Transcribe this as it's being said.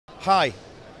Hi,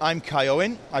 I'm Kai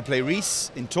Owen. I play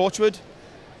Rhys in Torchwood,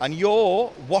 and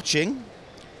you're watching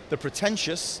the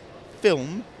pretentious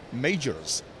film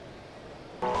Majors.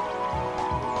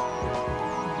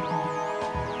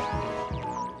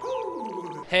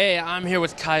 Hey, I'm here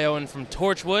with Kai Owen from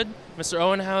Torchwood. Mr.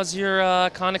 Owen, how's your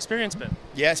con experience been?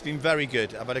 Yeah, it's been very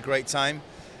good. I've had a great time.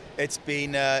 It's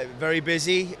been very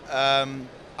busy, and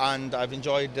I've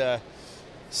enjoyed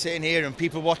sitting here and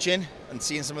people watching and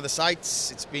seeing some of the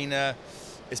sights. It's been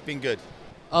good.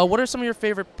 What are some of your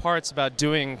favorite parts about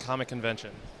doing comic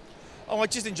convention? Oh, I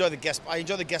just enjoy the guest. I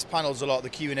enjoy the guest panels a lot. The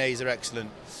Q&As are excellent.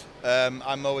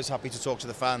 I'm always happy to talk to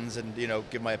the fans and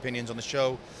give my opinions on the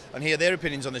show and hear their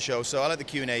opinions on the show. So I like the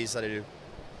Q&As that I do.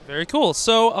 Very cool.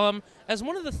 So, as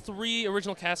one of the 3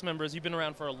 original cast members, you've been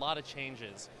around for a lot of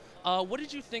changes. What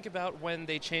did you think about when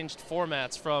they changed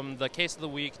formats from the Case of the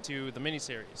Week to the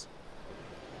miniseries?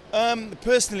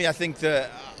 Personally, I think the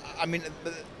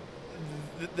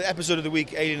episode of the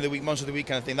week, alien of the week, monster of the week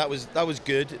kind of thing, that was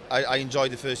good. I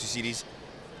enjoyed the first 2 series.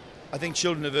 I think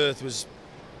Children of Earth was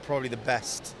probably the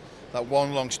best. That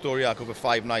one long story arc over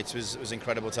 5 nights was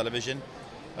incredible television.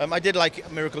 I did like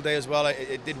Miracle Day as well.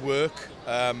 It did work,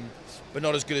 but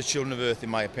not as good as Children of Earth in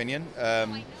my opinion.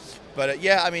 But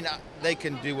yeah, I mean, they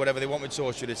can do whatever they want with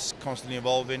Torchwood. It's constantly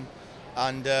evolving,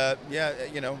 and yeah,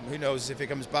 who knows if it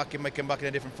comes back? It might come back in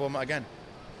a different format again.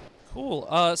 Cool.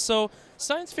 So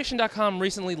ScienceFiction.com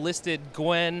recently listed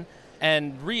Gwen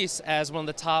and Rhys as one of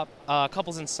the top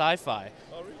couples in sci-fi.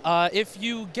 Oh, really? If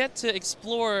you get to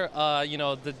explore,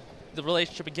 the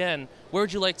relationship again, where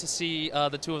would you like to see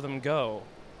the 2 of them go?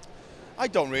 I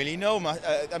don't really know.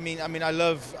 I mean, I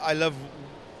love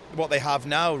what they have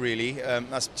now. Really,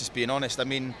 that's just being honest. I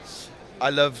mean,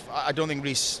 I don't think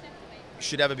Rhys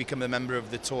should ever become a member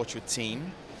of the Torchwood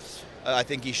team. I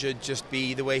think he should just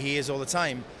be the way he is all the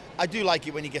time. I do like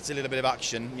it when he gets a little bit of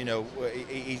action.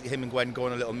 Him and Gwen go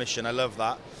on a little mission. I love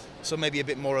that. So maybe a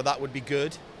bit more of that would be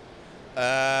good.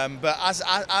 But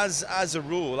as a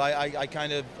rule, I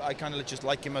kind of just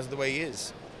like him as the way he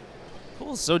is.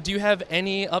 Cool. So do you have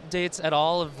any updates at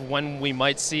all of when we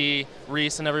might see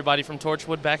Rhys and everybody from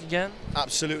Torchwood back again?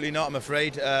 Absolutely not, I'm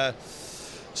afraid.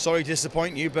 Sorry to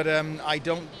disappoint you, but I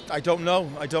don't know.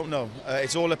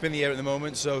 It's all up in the air at the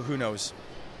moment, so who knows?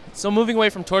 So moving away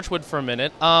from Torchwood for a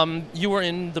minute, you were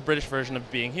in the British version of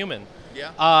Being Human.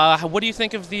 Yeah. What do you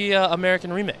think of the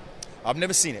American remake? I've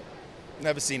never seen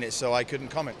it, so I couldn't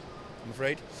comment, I'm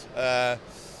afraid.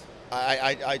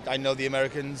 I know the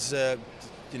Americans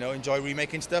enjoy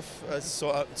remaking stuff,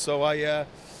 so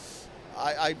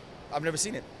I've never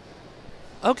seen it.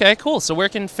 Okay, cool. So where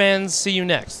can fans see you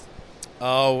next?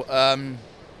 Oh,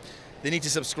 they need to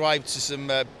subscribe to some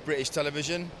British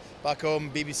television. Back home,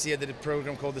 BBC, I did a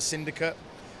programme called The Syndicate,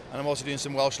 and I'm also doing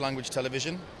some Welsh language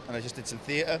television, and I just did some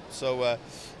theatre. So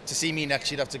to see me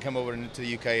next, you'd have to come over to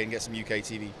the UK and get some UK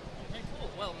TV. Okay, cool.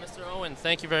 Well, Mr. Owen,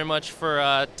 thank you very much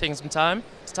for taking some time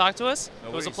to talk to us. No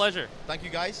It was a worries. pleasure. Thank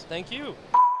you, guys. Thank you.